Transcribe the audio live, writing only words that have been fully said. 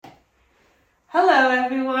Hello,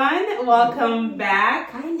 everyone. Welcome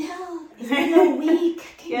back. I know. It's been a week.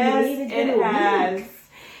 Yes, it has.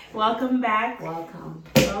 Welcome back.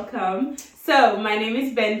 Welcome. So, my name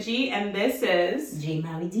is Benji, and this is J.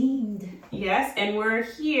 Redeemed. Yes, and we're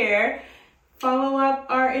here. Follow up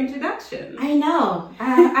our introduction. I know.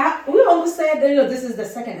 We almost said this is the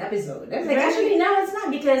second episode. I was like, actually, no, it's not,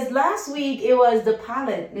 because last week it was the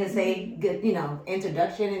pilot. It's a good,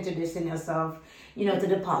 introduction, introducing yourself, to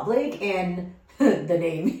the public and the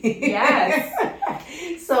name.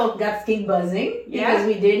 Yes. So got keep buzzing because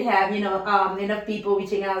we did have, enough people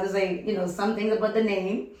reaching out to say, something about the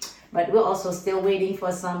name. But we're also still waiting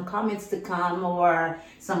for some comments to come or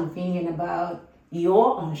some opinion about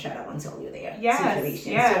your own shut up until you're there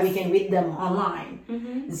situation. Yes. So we can read them online.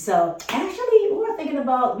 Mm-hmm. So actually we were thinking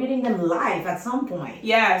about reading them live at some point.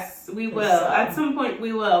 Yes, we will. So, at some point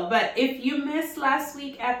we will. But if you missed last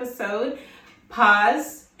week's episode,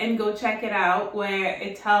 pause and go check it out, where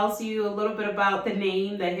it tells you a little bit about the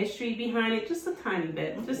name, the history behind it, just a tiny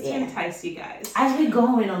bit, just to entice you guys. As we're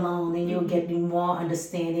going along, and you'll get more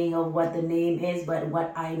understanding of what the name is. But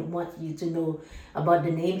what I want you to know about the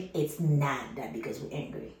name, it's not that because we're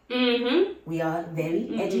angry. Mm-hmm. We are very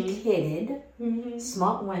educated,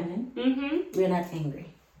 smart women. Mm-hmm. We're not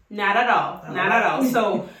angry. Not at all. Not at all.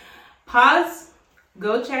 So pause.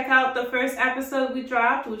 Go check out the first episode we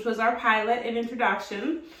dropped, which was our pilot and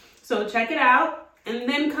introduction. So check it out and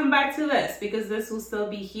then come back to this, because this will still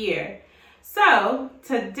be here. So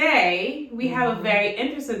today we have a very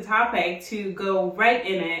interesting topic to go right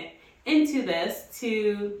into this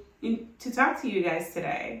to talk to you guys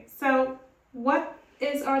today. So what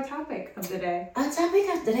is our topic of the day? Our topic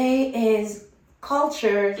of the day is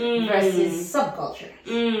culture versus subculture,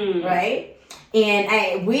 right?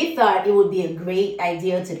 And we thought it would be a great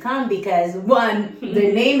idea to come because, one,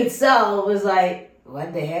 the name itself was like,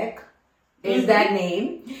 what the heck is that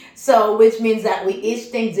name? So, which means that we each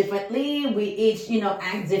think differently. We each,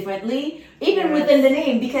 act differently, even within the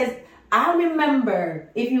name. Because I remember,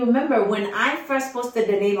 if you remember, when I first posted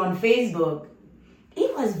the name on Facebook,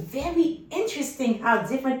 it was very interesting how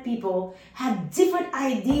different people had different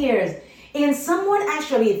ideas. And someone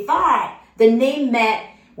actually thought the name meant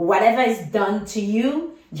whatever is done to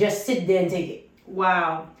you, just sit there and take it.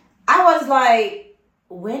 Wow. I was like,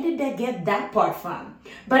 where did they get that part from?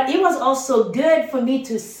 But it was also good for me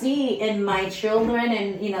to see in my children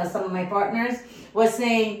and, some of my partners was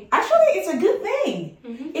saying, actually, it's a good thing.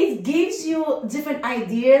 Mm-hmm. It gives you different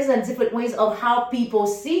ideas and different ways of how people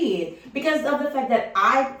see it. Because of the fact that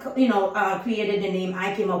I, created the name,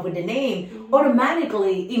 I came up with the name,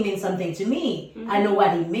 automatically it means something to me. I know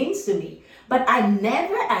what it means to me. But I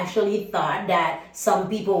never actually thought that some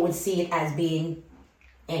people would see it as being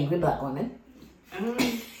angry black women.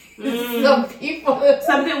 Some people.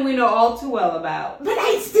 Something we know all too well about. But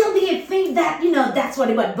I still didn't think that, that's what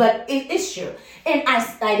it was. But it's true. And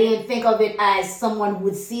I didn't think of it as someone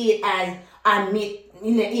would see it as,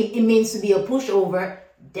 it means to be a pushover.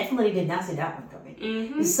 Definitely did not see that one coming.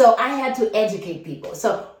 Mm-hmm. So I had to educate people.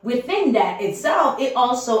 So within that itself, it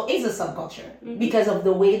also is a subculture because of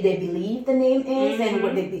the way they believe the name is and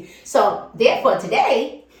what they be. So therefore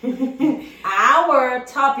today, our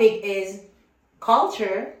topic is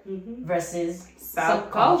culture versus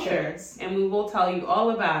subcultures, and we will tell you all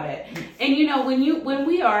about it. And when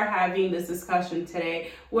we are having this discussion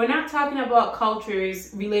today, we're not talking about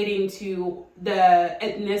cultures relating to the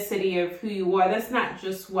ethnicity of who you are. That's not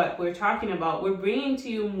just what we're talking about. We're bringing to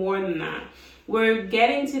you more than that. We're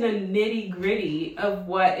getting to the nitty gritty of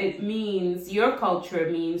what it means, your culture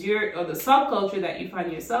means, or the subculture that you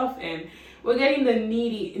find yourself in. We're getting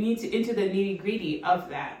into the nitty gritty of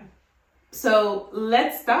that. So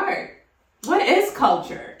let's start. What is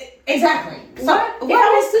culture? Exactly. So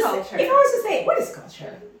What is culture? If I was to say, what is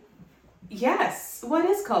culture? Yes. What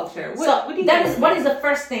is culture? What do you think? What is the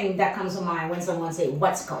first thing that comes to mind when someone says,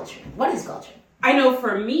 what's culture? What is culture? I know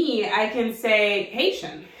for me, I can say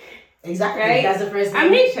Haitian. Exactly. Right? That's the first thing.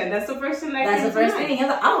 I'm Haitian. That's the first thing That's the first thing. You're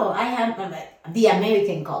like, I have the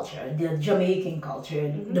American culture, the Jamaican culture,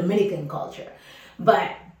 Dominican culture.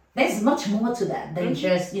 But there's much more to that than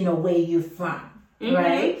just, where you're from.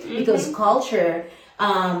 Right? Because culture,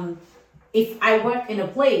 if I work in a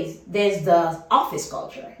place, there's the office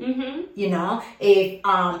culture. If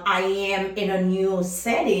I am in a new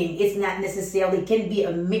setting, it's not necessarily can be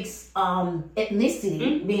a mixed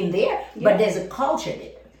ethnicity being there, but there's a culture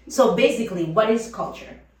there. So basically, what is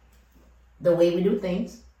culture? The way we do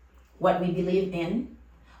things, what we believe in,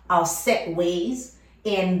 our set ways,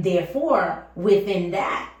 and therefore within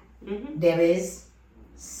that, there is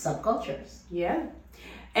subcultures. Yeah.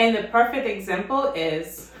 And the perfect example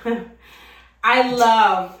is I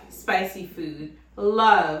love spicy food.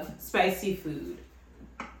 Love spicy food.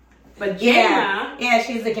 But Jenna, yeah,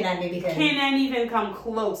 she's looking at me because can't even come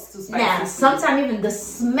close to spicy food. Sometimes even the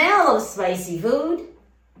smell of spicy food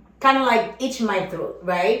kind of like itch my throat,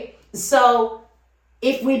 right? So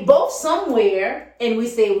if we both somewhere and we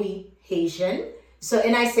say we Haitian, so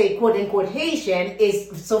and I say quote unquote Haitian is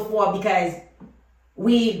so far because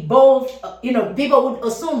we both, people would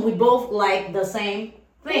assume we both like the same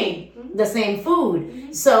thing, the same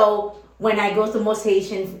food. So when I go to most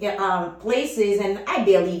Haitian places and I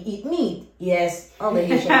barely eat meat. Yes, all the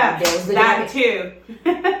Haitian out there is looking that at me. too.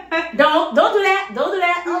 Don't do that. Don't do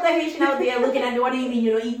that. All the Haitian out there looking at me. What do you mean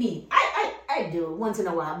you don't eat meat? I do once in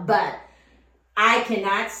a while, but I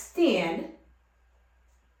cannot stand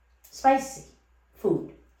spicy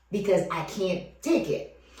food because I can't take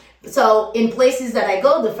it. So in places that I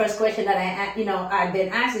go, the first question that I've been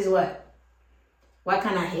asked is what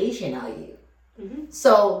kind of Haitian are you?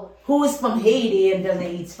 So who is from Haiti and doesn't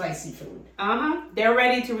eat spicy food? They're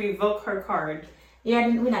ready to revoke her card. Yeah,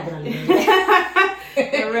 we're not gonna let them do that.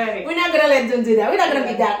 They're ready. We're not gonna let them do that. We're not gonna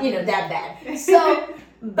be that bad. So,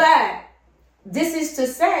 but this is to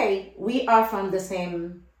say we are from the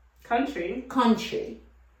same country.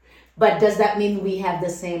 But does that mean we have the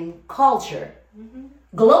same culture?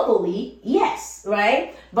 Globally, yes,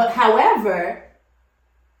 right? But however,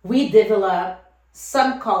 we develop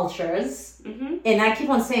subcultures, and I keep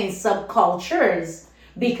on saying subcultures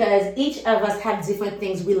because each of us have different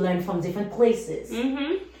things we learn from different places.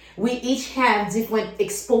 We each have different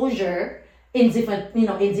exposure in different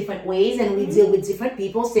ways, and we deal with different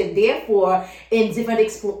people. So therefore, in different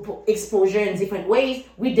exposure in different ways,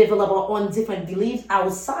 we develop our own different beliefs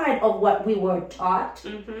outside of what we were taught,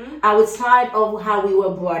 outside of how we were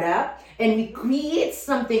brought up, and we create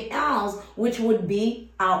something else, which would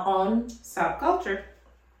be our own subculture.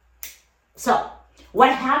 So,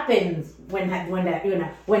 what happens when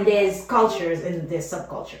there's cultures and there's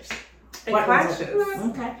subcultures? It clashes.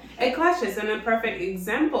 Okay. It clashes, and a perfect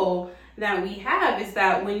example that we have is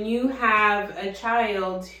that when you have a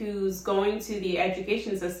child who's going to the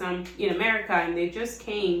education system in America and they just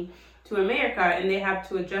came to America and they have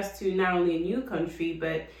to adjust to not only a new country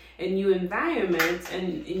but a new environment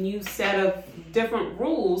and a new set of different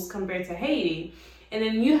rules compared to Haiti, and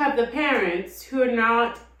then you have the parents who are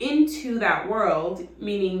not into that world,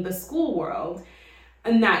 meaning the school world,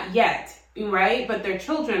 and not yet, right? But their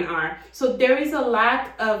children are. So there is a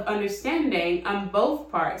lack of understanding on both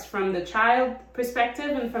parts, from the child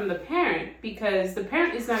perspective and from the parent, because the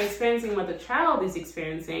parent is not experiencing what the child is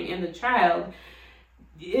experiencing, and the child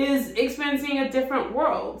is experiencing a different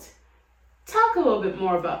world. Talk a little bit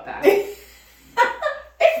more about that.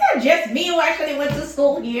 It's not just me who actually went to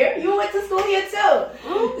school here. You went to school here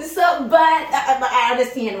too. So, but I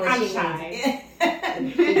understand what I'm she shy.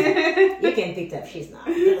 means. You can pick up. She's not.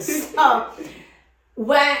 So,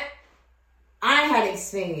 what I had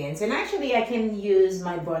experience, and actually I can use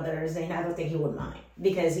my brothers, and I don't think he would mind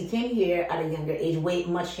because he came here at a younger age, way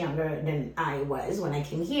much younger than I was when I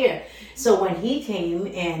came here. So when he came,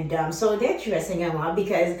 and so they're dressing him up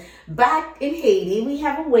because back in Haiti we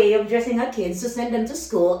have a way of dressing our kids to send them to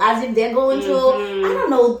school as if they're going to, I don't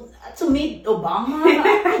know, to meet Obama.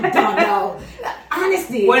 I don't know.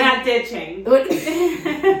 Honestly, we're not ditching.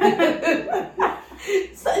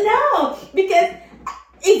 So no, because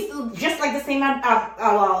it's just like the same.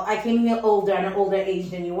 Well, I came here older, at an older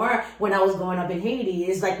age than you were when I was growing up in Haiti.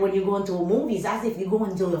 It's like when you go into a movie, it's as if you're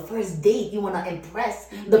going to your first date. You want to impress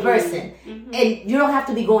the person, and you don't have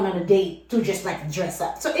to be going on a date to just like dress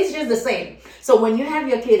up. So it's just the same. So when you have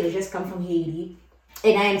your kid who just come from Haiti,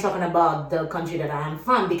 and I am talking about the country that I am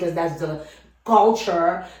from because that's the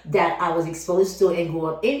culture that I was exposed to and grew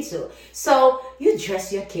up into. So you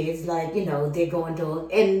dress your kids like, they're going to,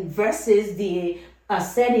 and versus the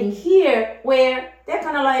setting here where they're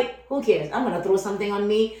kind of like, who cares? I'm going to throw something on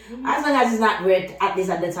me. As long as it's not red, at least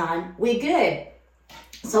at the time, we're good.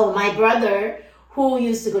 So my brother, who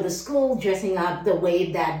used to go to school dressing up the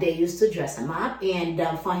way that they used to dress him up, and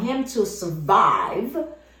for him to survive,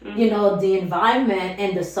 the environment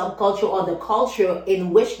and the subculture or the culture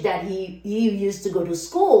in which that he used to go to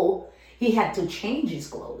school, he had to change his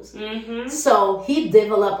clothes. So he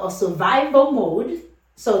developed a survival mode.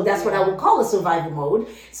 So that's what I would call a survival mode.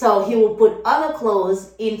 So he would put other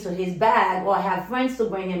clothes into his bag or have friends to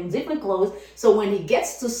bring him different clothes. So when he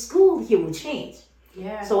gets to school, he will change.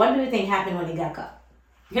 Yeah. So what do you think happened when he got caught?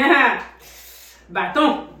 Yeah.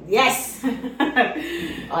 Baton. Yes.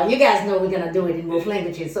 You guys know we're going to do it in both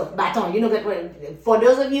languages. So baton, for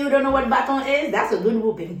those of you who don't know what baton is, that's a good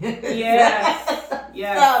whooping. Yes.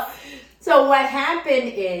 Yes. So what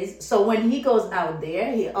happened is, so when he goes out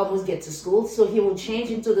there, he almost gets to school, so he will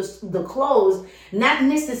change into the clothes, not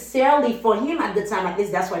necessarily for him at the time, at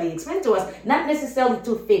least that's what he explained to us, not necessarily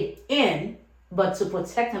to fit in, but to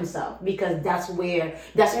protect himself, because that's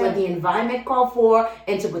what the environment called for,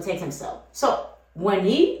 and to protect himself. So when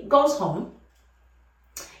he goes home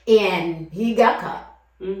and he got caught,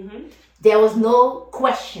 there was no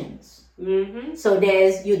questions. So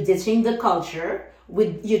there's you ditching the culture,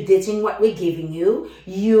 you ditching what we're giving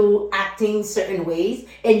you acting certain ways,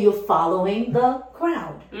 and you're following the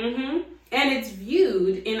crowd. And it's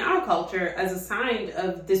viewed in our culture as a sign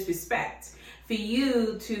of disrespect for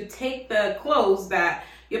you to take the clothes that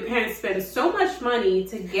your parents spend so much money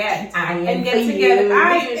to get ironed and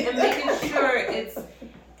making sure it's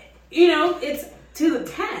to the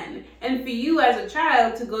 10, and for you as a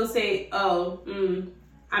child to go say,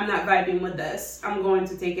 I'm not vibing with this, I'm going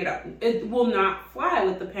to take it up. It will not fly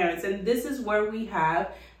with the parents. And this is where we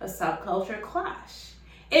have a subculture clash.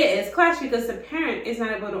 It is clash because the parent is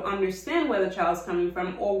not able to understand where the child's coming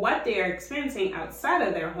from or what they are experiencing outside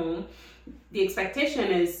of their home. The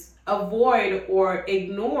expectation is avoid or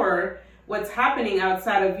ignore what's happening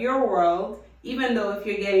outside of your world, even though if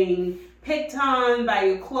you're getting picked on by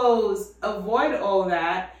your clothes, avoid all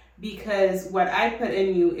that, because what I put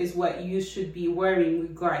in you is what you should be wearing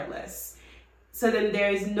regardless. So then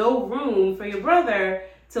there is no room for your brother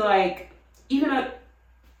to even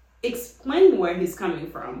explain where he's coming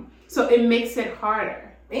from. So it makes it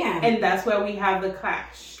harder. Yeah. And that's where we have the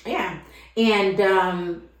clash. Yeah.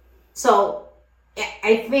 And so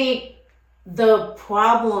I think the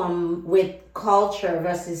problem with culture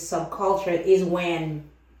versus subculture is when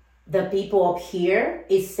the people up here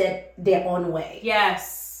is set their own way.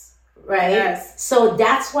 Yes. Right? Yes. So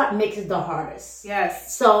that's what makes it the hardest.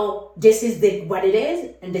 Yes. So this is what it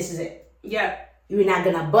is, and this is it. Yeah. You're not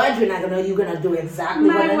gonna budge, you're gonna do exactly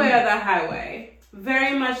my way or the highway.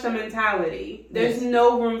 Very much the mentality. There's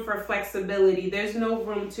no room for flexibility. There's no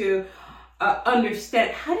room to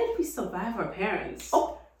understand. How did we survive our parents?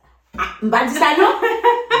 Oh, I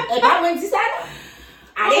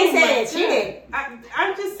didn't say it. She did.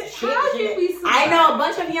 I'm just saying. How did we survive? I know a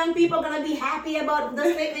bunch of young people gonna be happy about the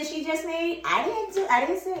statement she just made. I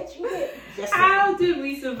didn't say it. She did. How did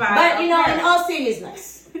we survive? But in all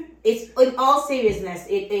seriousness, it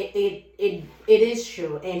is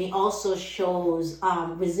true, and it also shows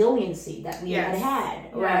resiliency that we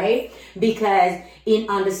had, right? Because in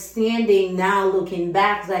understanding now, looking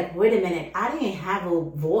back, like, wait a minute, I didn't have a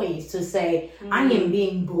voice to say I am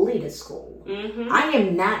being bullied at school. I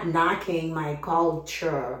am not knocking my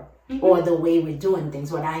culture or the way we're doing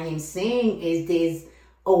things. What I am saying is there's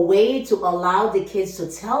a way to allow the kids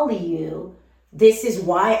to tell you, this is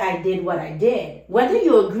why I did what I did. Whether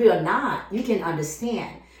you agree or not, you can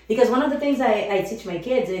understand. Because one of the things I teach my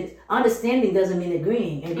kids is understanding doesn't mean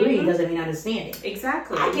agreeing. Agreeing doesn't mean understanding.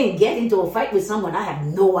 Exactly. I can get into a fight with someone I have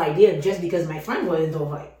no idea just because my friend was into a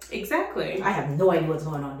fight. Exactly. I have no idea what's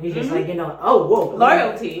going on. It's just oh, whoa.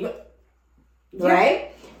 Loyalty.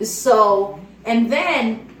 Right? So, and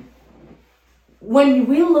then when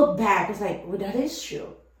we look back, it's like, well, that is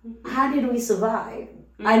true. How did we survive?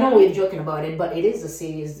 I know we're joking about it, but it is a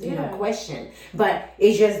serious question. But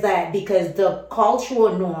it's just that because the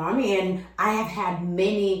cultural norm, and I have had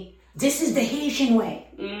many, this is the Haitian way.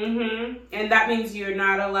 And that means you're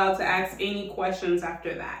not allowed to ask any questions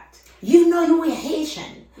after that. You know you were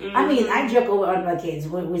Haitian. I mean, I joke over on my kids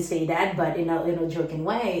when we say that, but in a joking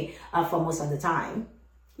way for most of the time.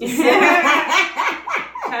 Shout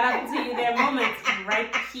out to you, their moments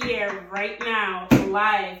right here, right now,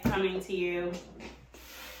 live coming to you.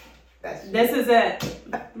 This is it.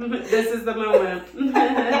 This is the moment.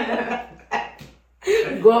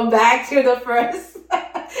 Going back to the first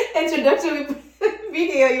introductory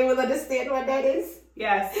video, you will understand what that is.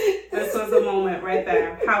 Yes, this was a moment right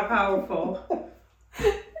there. How powerful.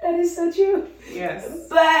 That is so true. Yes.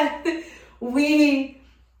 But we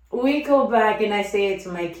go back, and I say it to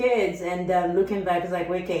my kids, and looking back, it's like,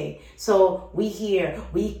 okay, so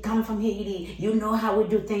we come from Haiti. You know how we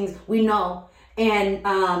do things. We know. And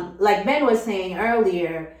like Ben was saying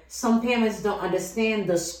earlier, some parents don't understand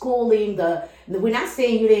the schooling. We're not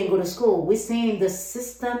saying you didn't go to school. We're saying the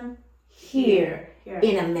system here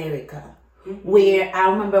in America. Where I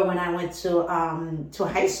remember when I went to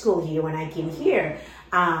high school here, when I came here,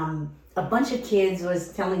 a bunch of kids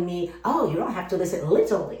was telling me, oh, you don't have to listen,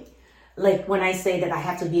 literally. Like when I say that I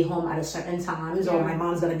have to be home at a certain times, or my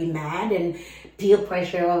mom's going to be mad, and peer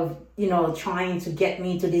pressure of, trying to get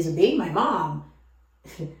me to disobey my mom.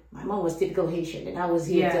 My mom was typical Haitian, and I was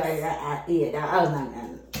here I was not,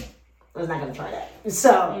 I was not gonna try that.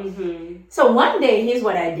 So one day, here's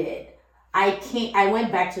what I did. I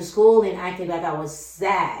went back to school and acted like I was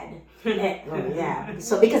sad.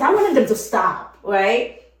 So because I wanted them to stop,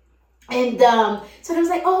 right? And so they was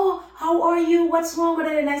like, oh, how are you? What's wrong with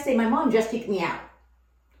it? And I say, my mom just kicked me out.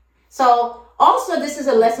 So also, this is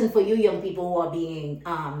a lesson for you young people who are being,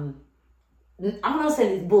 I'm not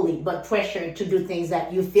saying bullied, but pressured to do things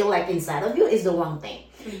that you feel like inside of you is the wrong thing.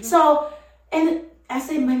 So, and I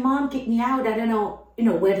said, my mom kicked me out. I don't know,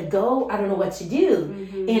 where to go. I don't know what to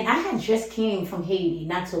do. And I had just came from Haiti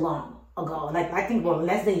not too long ago, like I think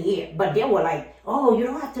less than a year. But they were like, oh, you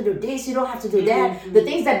don't have to do this, you don't have to do that. The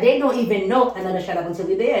things that they don't even know, another shut up until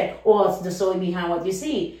you're there, or the story behind what you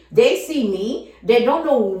see. They see me, they don't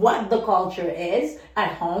know what the culture is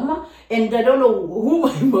at home, and they don't know who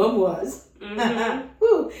my mom was.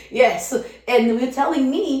 Yes, and you're telling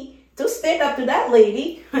me to stand up to that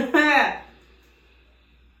lady.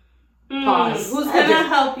 Pause. Who's gonna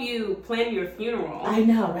help you plan your funeral? I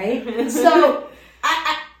know, right? So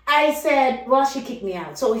I said, well, she kicked me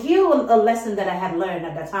out. So here was a lesson that I had learned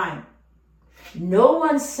at that time. No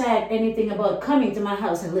one said anything about coming to my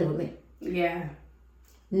house and live with me. Yeah.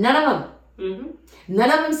 None of them.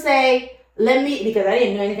 None of them say, because I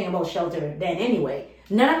didn't know anything about shelter then anyway.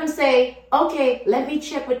 None of them say, okay, let me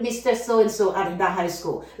check with Mr. So-and-so at the high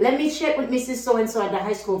school. Let me check with Mrs. So-and-so at the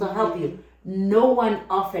high school to help you. No one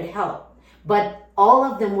offered help. But all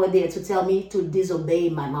of them were there to tell me to disobey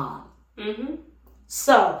my mom.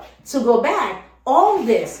 So, to go back, all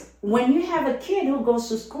this, when you have a kid who goes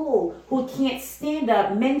to school, who can't stand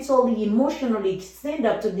up mentally, emotionally, stand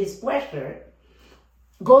up to this pressure,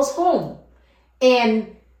 goes home.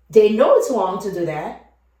 And they know it's wrong to do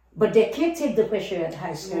that, but they can't take the pressure at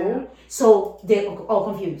high school. So, they're all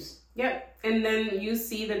confused. Yep. And then you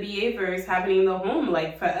see the behaviors happening in the home,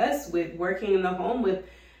 like for us, with working in the home with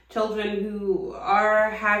children who are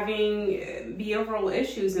having behavioral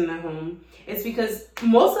issues in the home. It's because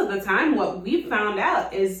most of the time what we've found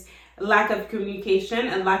out is lack of communication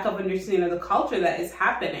and lack of understanding of the culture that is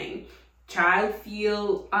happening. Child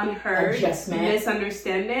feel unheard,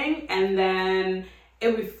 misunderstanding, and then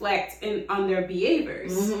it reflects on their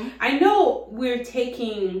behaviors. I know we're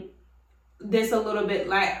taking this a little bit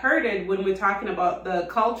lighthearted when we're talking about the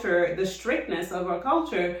culture, the strictness of our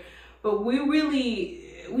culture, but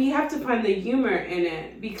we have to find the humor in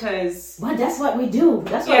it because... Well, that's what we do.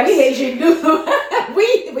 That's what we Asian do.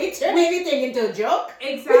 we turn everything into a joke.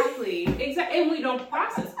 Exactly. And we don't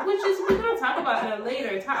process, which is we're going to talk about in a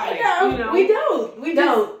later topic. We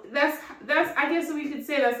don't. That's I guess we could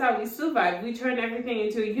say that's how we survive. We turn everything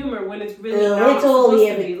into a humor when it's really not supposed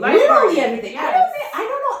to be. Literally everything. Yes. I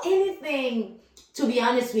don't know anything, to be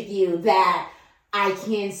honest with you, that I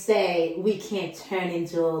can say we can't turn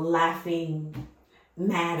into a laughing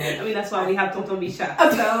matter. I mean, that's why we have Tonton Bisha.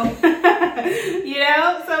 So,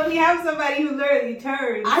 so we have somebody who literally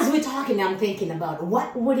turns. As we're talking, I'm thinking about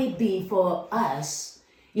what would it be for us,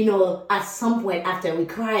 at some point after we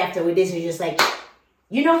cry, after we this, it's just like,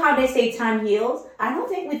 how they say time heals? I don't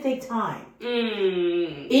think we take time.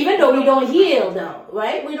 Even though we don't heal, though,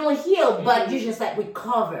 right? We don't heal, but you just like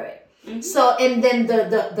recover it. So, and then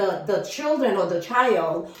the children or the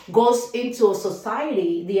child goes into a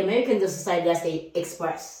society, the American society that they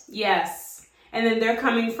express. Yes. And then they're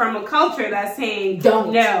coming from a culture that's saying,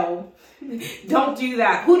 don't do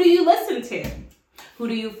that. Who do you listen to? Who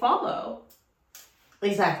do you follow?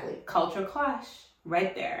 Exactly. Culture clash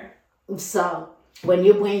right there. So, when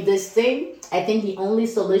you bring this thing, I think the only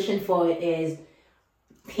solution for it is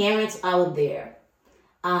parents out there.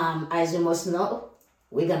 As you must know,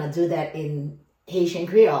 we're going to do that in Haitian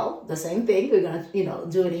Creole. The same thing. We're going to,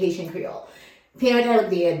 do it in Haitian Creole. Parents out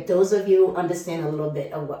there, those of you understand a little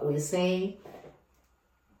bit of what we're saying,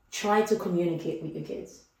 try to communicate with your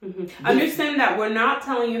kids. Understand that we're not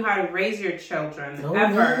telling you how to raise your children,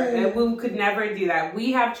 ever. No. We could never do that.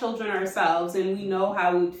 We have children ourselves, and we know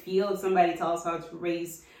how we'd feel if somebody tells us how to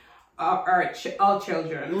raise our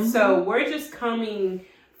children. So we're just coming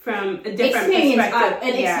from a different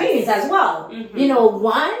perspective. Experience as well.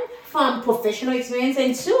 One, from professional experience,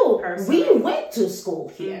 and two, we went to school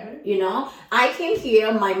here. I came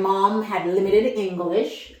here, my mom had limited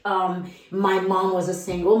English. My mom was a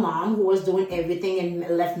single mom who was doing everything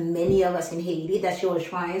and left many of us in Haiti that she was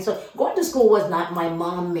trying. So going to school was not my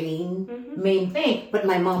mom's main thing, but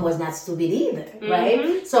my mom was not stupid either,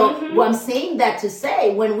 right? So what I'm saying that to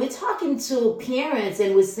say, when we're talking to parents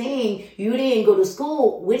and we're saying you didn't go to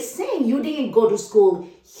school, we're saying you didn't go to school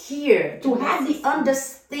here to have the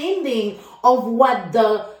understanding of what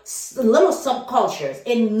the little subcultures,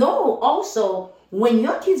 and know also when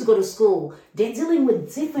your kids go to school, they're dealing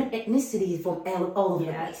with different ethnicities from all over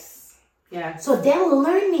the place. Yeah. So they're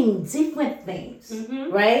learning different things,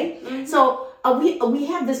 right? Mm-hmm. So we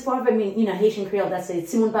have this proverb in Haitian Creole that says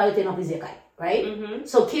 "Simon parite non plusieurs cailles," right? Mm-hmm.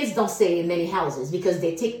 So kids don't stay in many houses because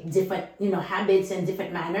they take different habits and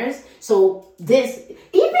different manners. So even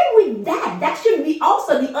with that should be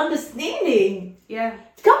also the understanding. Yeah.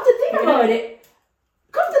 Come to think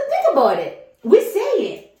about it, we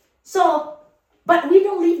say it. So, but we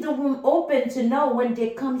don't leave the room open to know when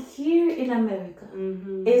they come here in America.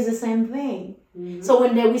 It's the same thing. So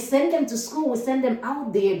when we send them to school, we send them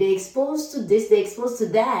out there, they're exposed to this, they're exposed to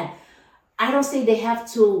that. I don't say they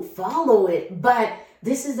have to follow it, but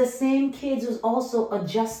this is the same kids who's also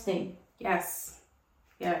adjusting. Yes.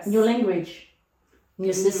 New language,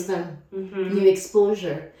 new system, new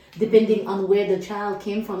exposure, depending on where the child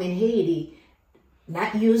came from in Haiti.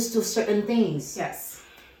 Not used to certain things. Yes.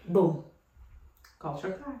 Boom.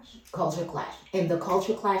 Culture clash. And the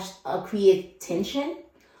culture clash create tension,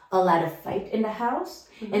 a lot of fight in the house.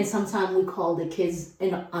 And sometimes we call the kids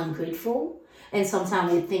ungrateful. And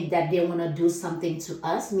sometimes we think that they want to do something to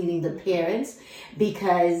us, meaning the parents,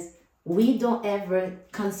 because we don't ever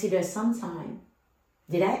consider sometime,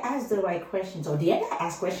 did I ask the right questions or did I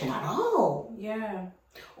ask question at all? Yeah.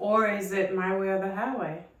 Or is it my way or the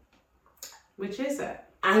highway? Which is it?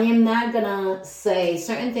 I am not gonna say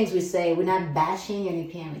certain things we say. We're not bashing any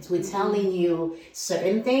parents. We're telling you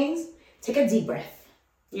certain things. Take a deep breath.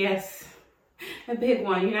 Yes. A big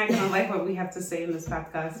one. You're not gonna like what we have to say in this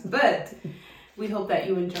podcast, but we hope that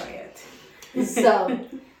you enjoy it. So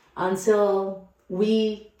until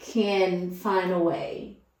we can find a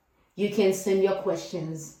way, you can send your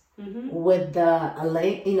questions with a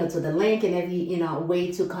link, to the link and every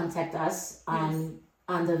way to contact us on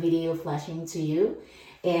the video flashing to you.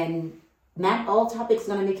 And not all topics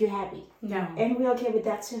gonna make you happy. No. And we're okay with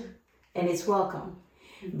that too. And it's welcome.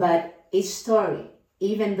 But each story,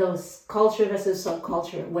 even those culture versus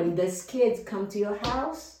subculture, when these kids come to your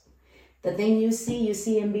house, the thing you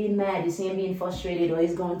see him being mad, you see him being frustrated, or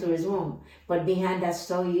he's going through his room. But behind that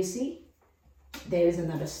story you see, there is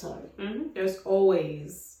another story. There's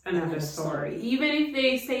always another story. Even if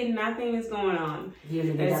they say nothing is going on.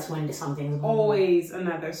 Usually that's when something is going always on.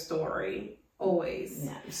 Another story. Always.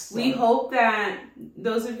 Yeah, so. We hope that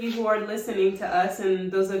those of you who are listening to us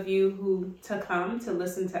and those of you who to come to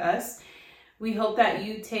listen to us, we hope that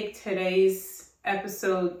you take today's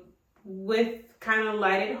episode with kind of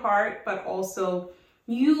lighted heart, but also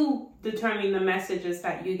you determine the messages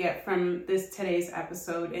that you get from today's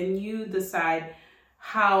episode and you decide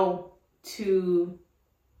how to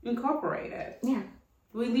incorporate it. Yeah.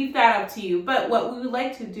 We leave that up to you. But what we would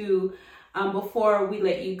like to do before we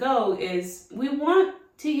let you go is we want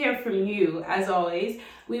to hear from you, as always.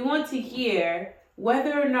 We want to hear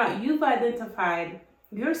whether or not you've identified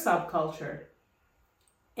your subculture.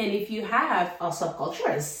 And if you have... Or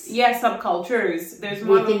subcultures. Yes, subcultures. There's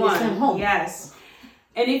more than one. Home. Yes.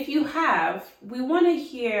 And if you have, we want to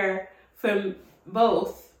hear from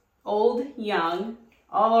both old, young,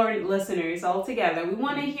 all our listeners all together. We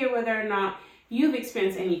want to hear whether or not you've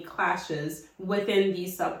experienced any clashes within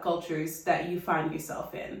these subcultures that you find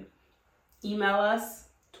yourself in. Email us,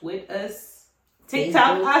 tweet us,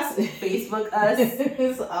 TikTok us, Facebook us.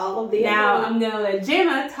 It's all of the Now I'm going to let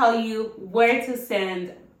Gemma tell you where to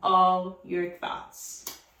send all your thoughts.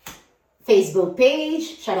 Facebook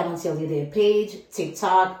page, shout out until you there page,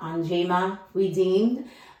 TikTok on Gemma Redeemed,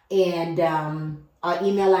 and our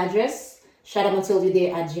email address,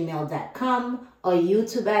 shoutoutantillyouthere@gmail.com. Our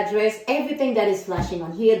YouTube address, everything that is flashing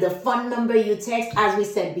on here, the phone number you text. As we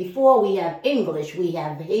said before, we have English, we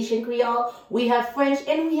have Haitian Creole, we have French,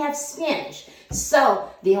 and we have Spanish. So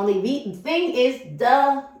the only thing is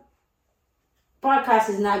the podcast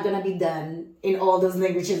is not going to be done in all those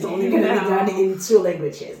languages. It's only going to be done in 2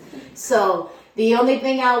 languages. So the only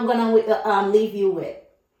thing I'm going to leave you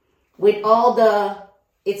with all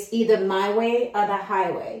it's either my way or the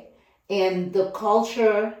highway. And the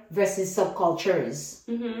culture versus subcultures.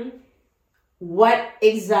 What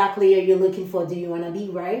exactly are you looking for? Do you want to be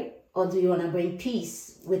right? Or do you want to bring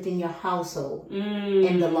peace within your household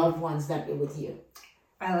and the loved ones that are with you?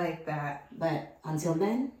 I like that. But until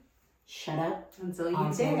then, shut up until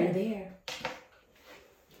you're there.